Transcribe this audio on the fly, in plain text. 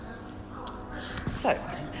So,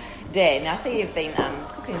 Dan, I see you've been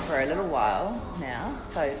cooking for a little while now.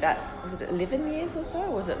 So about, was it 11 years or so,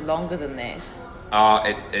 or was it longer than that?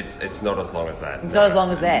 It's not as long as that. It's not as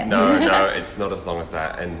long as that. No, it's not as long as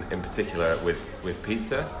that. And in particular with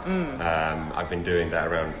pizza, I've been doing that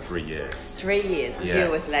around 3 years. 3 years, because you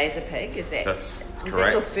were with Laserpig, is that? That's correct.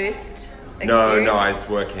 That your first experience? No, I was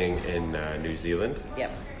working in New Zealand.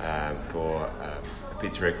 Yep. For a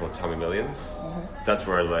pizzeria called Tommy Millions. Mm-hmm. That's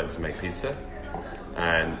where I learned to make pizza,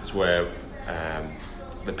 and it's where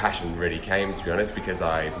the passion really came, to be honest, because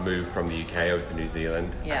I moved from the UK over to New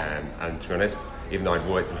Zealand. Yeah. And to be honest, even though I'd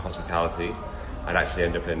worked in hospitality, I'd actually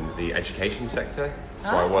ended up in the education sector.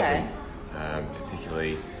 So I wasn't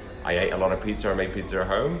particularly... I ate a lot of pizza, I made pizza at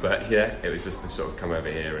home, but yeah, it was just to sort of come over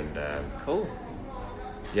here and... Cool.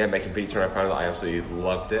 Yeah, making pizza, and I found that I absolutely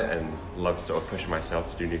loved it and loved sort of pushing myself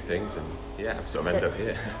to do new things, and yeah, I've sort of ended up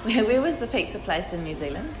here. Where was the pizza place in New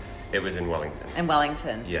Zealand? It was in Wellington. In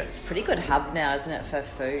Wellington? Yes. It's a pretty good hub now, isn't it, for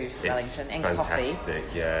food, Wellington, and fantastic,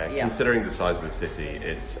 coffee? Yeah. Considering the size of the city,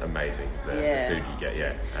 it's amazing, the food you get,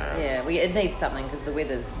 it needs something, because the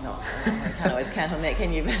weather's not... You can't always count on that,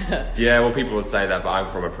 can you? Yeah, well, people will say that, but I'm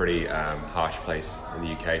from a pretty harsh place in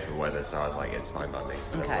the UK for weather, so I was like, it's fine by me,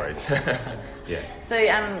 no worries. Yeah. So,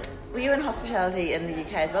 were you in hospitality in the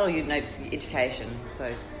UK as well, or you know education? So.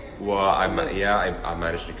 Well, I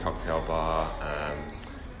managed a cocktail bar.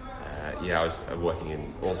 I was working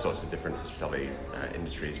in all sorts of different hospitality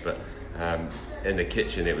industries, but in the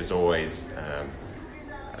kitchen it was always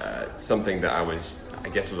something that I was, I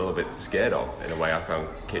guess, a little bit scared of. In a way, I found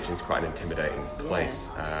kitchens quite an intimidating place,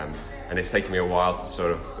 and it's taken me a while to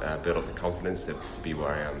sort of build up the confidence to be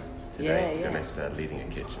where I am today, to be honest, leading a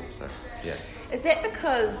kitchen. So, yeah. Is that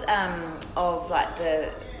because of like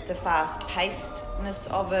the fast-pacedness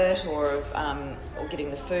of it, or of or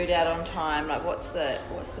getting the food out on time? Like, what's the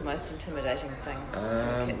most intimidating thing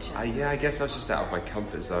in the kitchen? I guess I was just out of my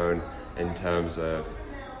comfort zone in terms of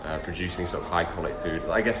producing sort of high-quality food.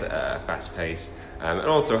 I guess fast-paced, and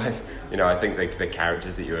also, I think the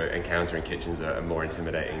characters that you encounter in kitchens are more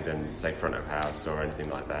intimidating than, say, front of house or anything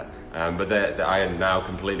like that. But I now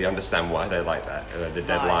completely understand why they're like that. The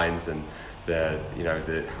deadlines and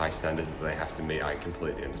the high standards that they have to meet, I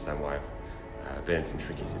completely understand why I've been in some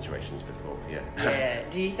tricky situations before. Yeah.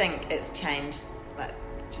 Do you think it's changed? Like,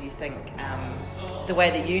 do you think the way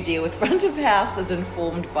that you deal with front of house is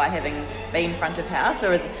informed by having been front of house,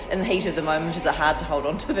 or is in the heat of the moment, is it hard to hold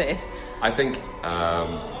on to that? I think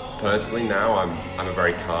personally now I'm a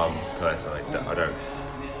very calm person. I don't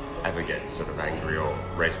ever get sort of angry or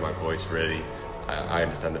raise my voice, really. I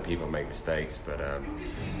understand that people make mistakes, but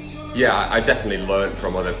I definitely learned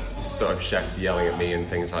from other sort of chefs yelling at me and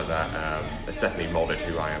things like that. It's definitely molded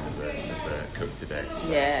who I am as a cook today. So,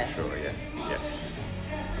 for sure, yeah.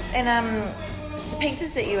 And the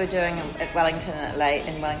pizzas that you were doing at Wellington at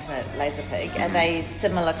Laserpig, are they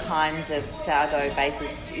similar kinds of sourdough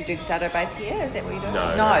bases? Do you do sourdough base here? Is that what you're doing?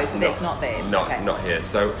 No, so that's not there. Not here.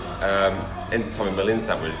 So in Tommy Millions,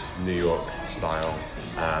 that was New York style.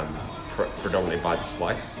 Predominantly by the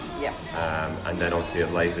slice. Yeah. And then obviously at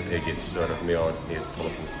Laserpig, it's sort of more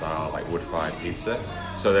Neapolitan style, like wood-fired pizza.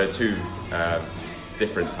 So there are two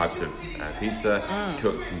different types of pizza,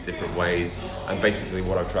 cooked in different ways. And basically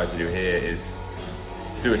what I've tried to do here is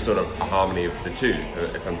do a sort of a harmony of the two,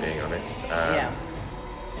 if I'm being honest.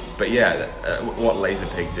 But what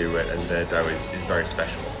Laserpig do and their dough is very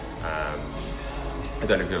special. I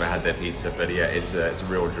don't know if you've ever had their pizza, but it's a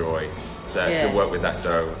real joy to work with that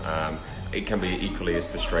dough. It can be equally as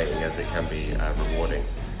frustrating as it can be rewarding.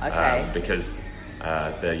 Okay. Because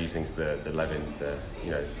they're using the leaven,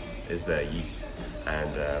 is their yeast,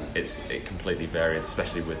 and it completely varies,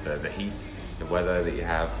 especially with the heat, the weather that you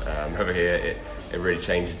have over here. It really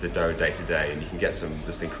changes the dough day to day, and you can get some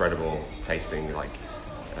just incredible tasting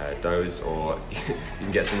doughs, or you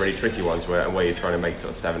can get some really tricky ones where you're trying to make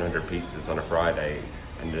sort of 700 pizzas on a Friday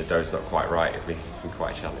and the dough's not quite right. It can be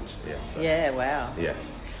quite a challenge. Wow. Yeah.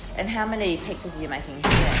 And how many pizzas are you making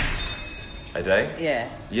here? A day? Yeah.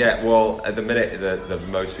 Yeah, well, at the minute, the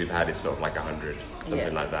most we've had is sort of like 100,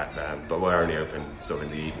 something like that. But we're only open sort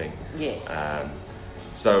of in the evening. Yes.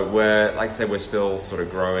 So we're, like I said, we're still sort of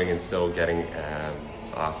growing and still getting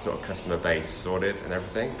our sort of customer base sorted and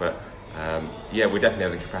everything. But we definitely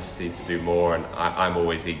have the capacity to do more, and I'm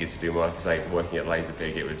always eager to do more. Like I say, working at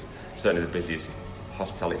Laserpig, it was certainly the busiest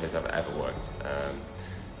hospitality place I've ever worked.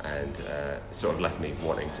 And sort of left me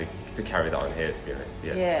wanting to carry that on here, to be honest.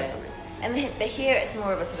 Yeah. Definitely. But here it's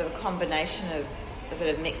more of a sort of a combination of a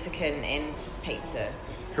bit of Mexican and pizza.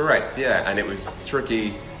 Correct, yeah. And it was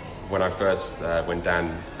tricky when I first, when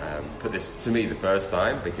Dan put this to me the first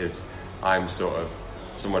time, because I'm sort of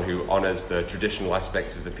someone who honors the traditional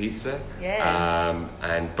aspects of the pizza.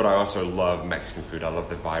 But I also love Mexican food. I love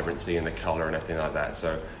the vibrancy and the color and everything like that.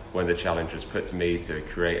 So when the challenge was put to me to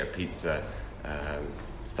create a pizza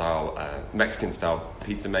Mexican style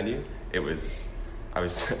pizza menu, I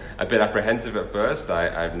was a bit apprehensive at first.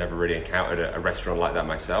 I've never really encountered a restaurant like that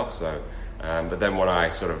myself. So, but then when I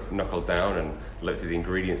sort of knuckled down and looked at the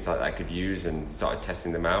ingredients that I could use and started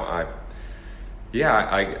testing them out,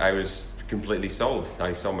 I was completely sold.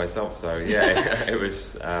 I sold myself. So yeah, it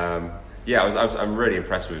was. I'm really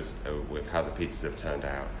impressed with how the pizzas have turned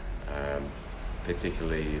out.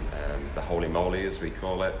 Particularly the holy moly, as we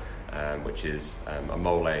call it, which is a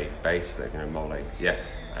mole base,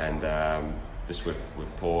 and just with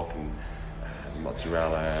pork and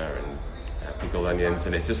mozzarella and pickled onions,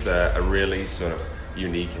 and it's just a really sort of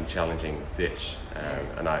unique and challenging dish.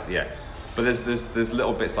 But there's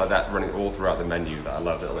little bits like that running all throughout the menu that I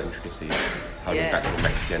love, little intricacies, harking back to the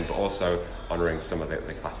Mexican, but also honouring some of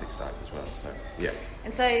the classic styles as well. So yeah.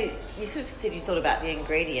 And so you sort of said you thought about the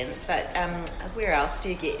ingredients, but where else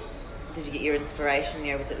did you get your inspiration?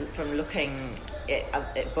 Was it from looking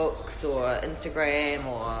at books or Instagram,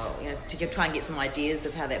 or to try and get some ideas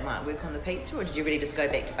of how that might work on the pizza, or did you really just go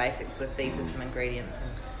back to basics with these are some ingredients?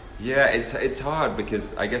 Yeah, it's hard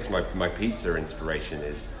because I guess my pizza inspiration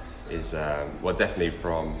is definitely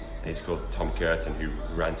from, he's called Tom Curtin, who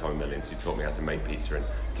ran Tommy Millions, who taught me how to make pizza and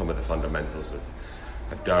taught me the fundamentals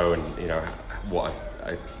of dough and what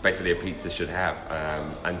basically a pizza should have.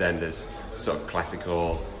 And then there's sort of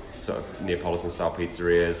classical sort of Neapolitan style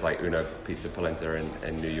pizzerias like Una Pizza Polenta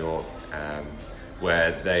in New York,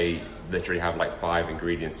 where they literally have like 5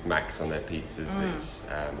 ingredients max on their pizzas.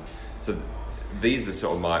 So these are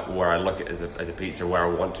sort of where I look at as a pizza, where I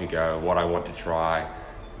want to go, what I want to try.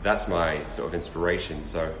 That's my sort of inspiration.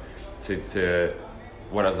 So to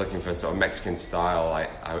when I was looking for sort of Mexican style,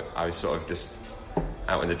 I was sort of just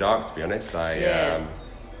out in the dark, to be honest. I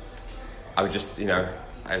would just,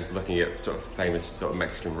 I was looking at sort of famous sort of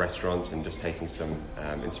Mexican restaurants and just taking some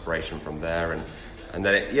inspiration from there, and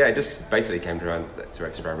then it just basically came around to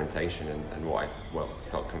experimentation and what I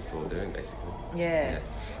felt comfortable doing, basically. Yeah.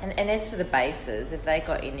 And as for the bases, have they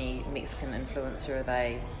got any Mexican influence, or are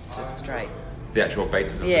they sort of straight? The actual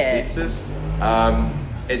basis of the pizzas?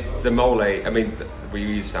 It's the mole. I mean, we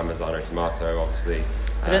use San Marzano tomato, obviously.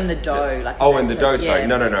 But in the dough, in the dough. Sorry,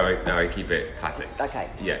 no. I keep it classic. Okay.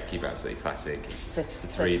 Yeah, keep it absolutely classic. So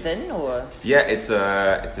thin, or? Yeah, it's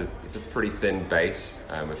a pretty thin base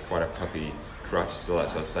with quite a puffy crust. So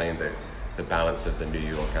that's what I was saying, the balance of the New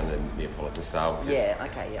York and the Neapolitan style. Because,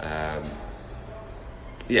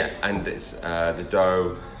 and it's the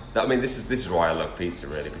dough. This is why I love pizza,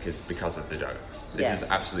 really, because of the dough. This is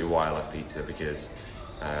absolutely why I love pizza, because.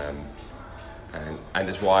 And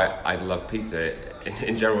it's why I love pizza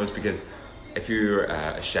in general, is because if you're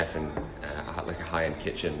a chef in like a high-end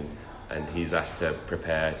kitchen and he's asked to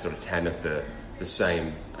prepare sort of 10 of the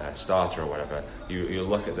same starter or whatever, you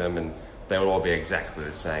look at them and they will all be exactly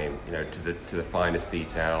the same, to the finest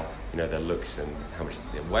detail, their looks and how much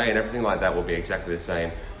they weigh and everything like that will be exactly the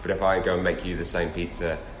same. But if I go and make you the same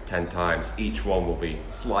pizza 10 times, each one will be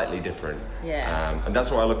slightly different. And that's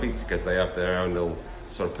why I love pizza, because they have their own little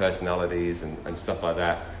sort of personalities and stuff like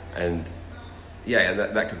that. And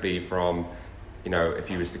that could be from, if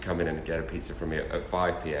you was to come in and get a pizza from me at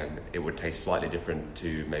 5 p.m, it would taste slightly different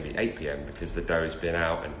to maybe 8 p.m, because the dough's been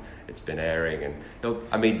out and it's been airing, and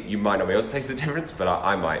you might not be able to taste the difference, but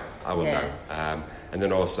I will know. And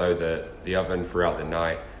then also the oven throughout the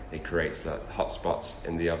night, it creates the hot spots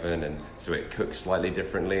in the oven, and so it cooks slightly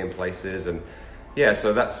differently in places. And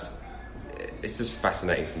so it's just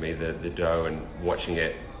fascinating for me, the dough, and watching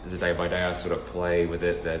it as a day by day. I sort of play with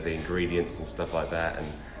it, the ingredients and stuff like that.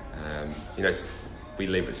 And we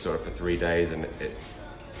leave it sort of for 3 days, and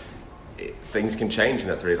things can change in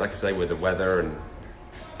that 3 days. Like I say, with the weather and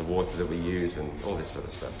the water that we use and all this sort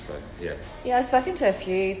of stuff. So I've spoken to a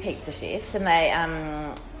few pizza chefs, and they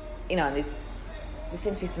and there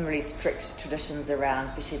seems to be some really strict traditions around,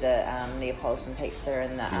 especially the Neapolitan pizza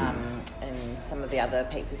and the and some of the other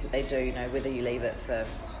pizzas that they do. Whether you leave it for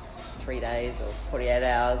 3 days or 48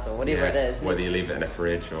 hours or whatever it is. Whether you leave it in a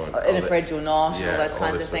fridge or in a fridge or not, all those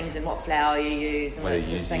kinds of things, and what flour you use, and whether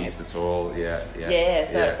you use yeast at all. So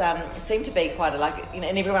it seemed to be quite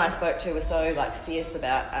and everyone I spoke to was so fierce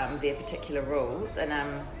about their particular rules, and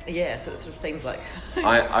so it sort of seems like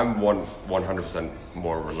I'm 100%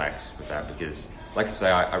 more relaxed with that, because, like I say,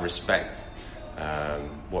 I respect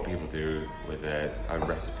what people do with their own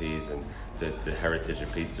recipes and the heritage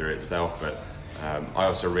of pizza itself, but I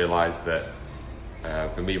also realise that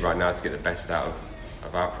for me right now, to get the best out of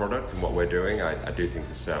of our product and what we're doing. I do things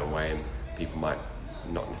a certain way, and people might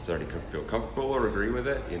not necessarily feel comfortable or agree with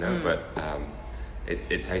it, but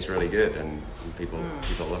it tastes really good, and people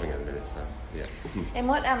are loving it at the minute. So yeah. And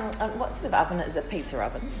what sort of oven is it? Pizza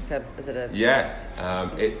oven? Is it a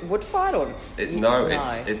wood fired or no?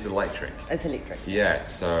 It's electric. It's electric. Yeah.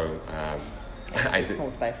 So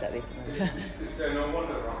small space out there. Is there no one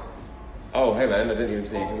around? Oh, hey man, I didn't even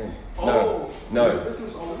see you come in. No. The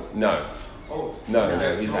business owner? No. Oh.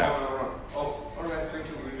 No, he's out. Oh, all right, thank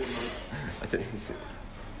you very much. I didn't even see.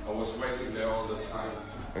 I was waiting there all the time.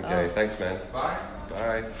 Okay, thanks, man. Bye.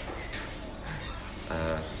 Bye.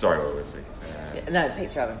 Sorry, what was we? No,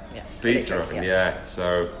 pizza oven. Yeah. Pizza Electric, oven, yeah.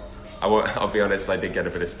 So I'll be honest, I did get a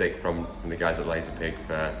bit of stick from the guys at Laser Pig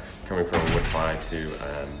for coming from a wood fire to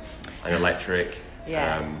an electric.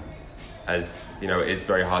 Yeah. As you know, it's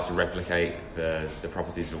very hard to replicate the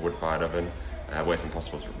properties of a wood-fired oven. Well, it's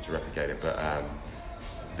impossible to replicate it, but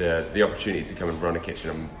the opportunity to come and run a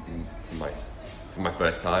kitchen for my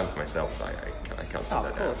first time for myself, I can't turn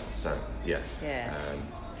that down. So yeah.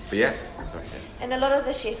 But yeah, sorry. Yeah. And a lot of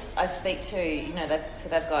the chefs I speak to,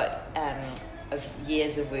 they've got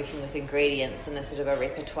years of working with ingredients and a sort of a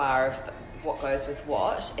repertoire of what goes with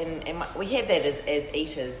what, and we have that as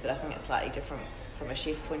eaters, but I think it's slightly different from a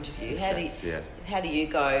chef point of view. How do you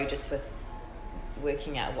go just with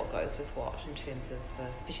working out what goes with what in terms of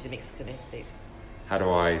especially the Mexican aspect? How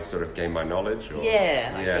do I sort of gain my knowledge? Or? I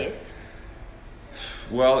guess.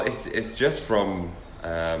 Well, it's just from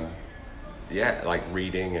like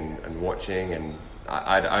reading and watching, and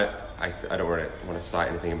I don't want to cite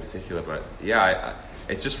anything in particular, but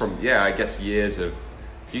it's just from I guess years of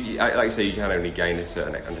like I say, you can only gain a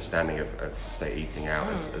certain understanding of say eating out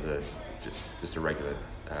as a just a regular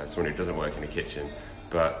someone who doesn't work in a kitchen.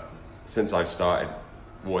 But since I've started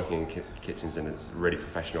working in kitchens in a really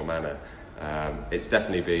professional manner, it's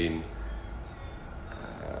definitely been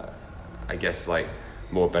I guess like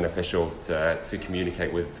more beneficial to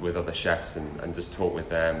communicate with other chefs and just talk with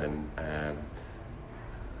them, and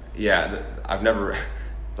I've never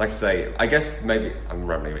like I say, I guess maybe I'm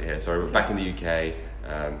rambling a bit here, sorry, but back in the UK,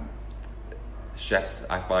 chefs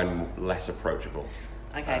I find less approachable.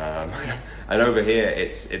 Okay. And over here,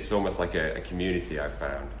 it's almost like a community I've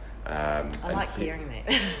found. I like hearing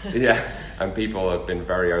that. Yeah, and people have been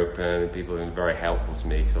very open, and people have been very helpful to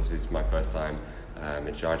me, because obviously it's my first time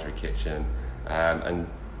in charge of a kitchen, and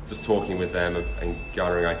just talking with them and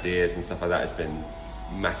garnering ideas and stuff like that has been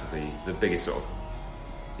massively the biggest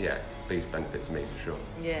biggest benefit to me for sure.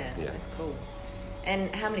 Yeah, that's cool.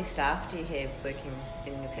 And how many staff do you have working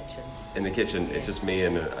in your kitchen? In the kitchen, it's just me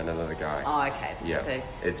and another guy. Oh, okay. Yeah, so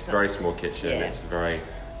it's a very small kitchen. Yeah. It's very,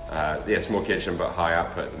 small kitchen, but high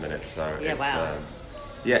output at the minute. So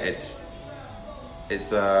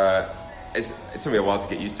it took me a while to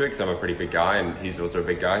get used to it, because I'm a pretty big guy and he's also a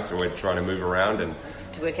big guy, so we're trying to move around and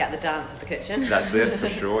to work out the dance of the kitchen. That's it, for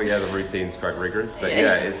sure. Yeah, the routine's quite rigorous, but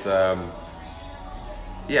it's a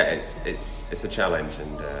challenge,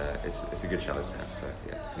 and it's a good challenge to have. So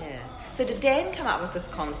yeah. So did Dan come up with this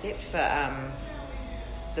concept for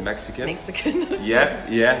the Mexican?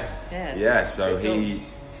 Yeah. So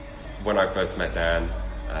when I first met Dan,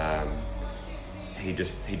 he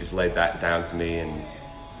just laid that down to me, and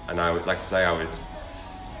I would like to say I was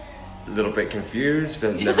a little bit confused.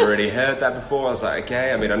 I've never really heard that before. I was like,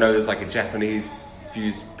 okay. I mean, I know there's like a Japanese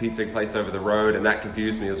fused pizza place over the road, and that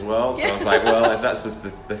confused me as well. So I was like, well, if that's just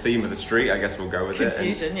the theme of the street, I guess we'll go with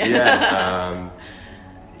Confusion, it.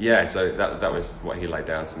 So that was what he laid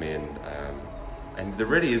down to me, and there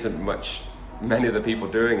really isn't many other people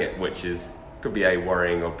doing it, which could be A,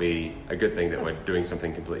 worrying, or B, a good thing that we're doing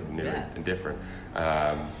something completely new and different.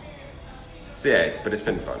 But it's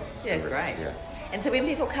been fun. It's been great. Yeah. And so when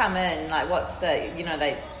people come in, like, what's the,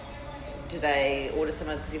 do they order some,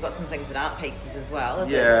 because you've got some things that aren't pizzas as well?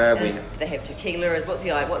 Do they have tequila? What's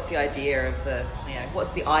the idea of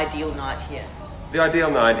what's the ideal night here? The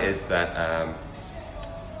ideal night is that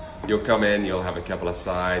you'll come in, you'll have a couple of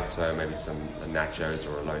sides, so maybe some nachos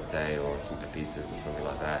or elote or some pepitas or something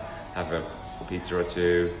like that. Have a pizza or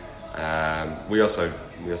two. We also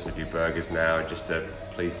do burgers now, just to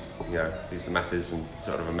please the masses, and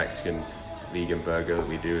sort of a Mexican vegan burger that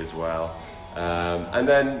we do as well. And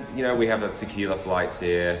then we have the tequila flights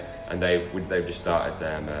here, and they've just started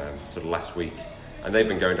them sort of last week, and they've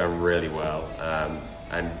been going down really well.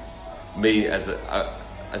 And me as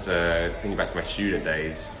a thinking back to my student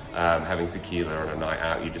days, having tequila on a night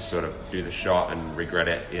out, you just sort of do the shot and regret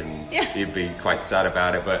it, and you'd be quite sad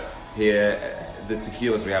about it. But here, the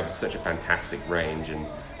tequilas we have such a fantastic range, and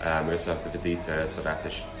we also have the Vidita sort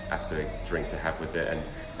of after drink to have with it, and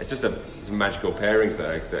it's just some magical pairings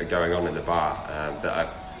that are going on in the bar that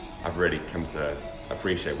I've really come to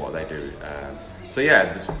appreciate what they do. So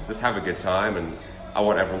yeah, just have a good time, and I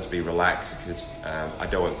want everyone to be relaxed because I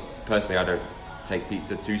don't take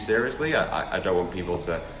pizza too seriously. I don't want people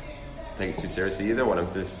to take it too seriously either. I want them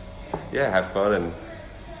to just have fun and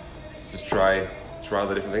just try all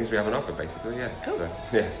the different things we have on offer, basically. Yeah. Cool. So,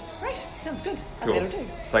 yeah. Great. Sounds good. Cool. That'll do.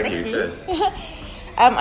 Thank you. Cheers.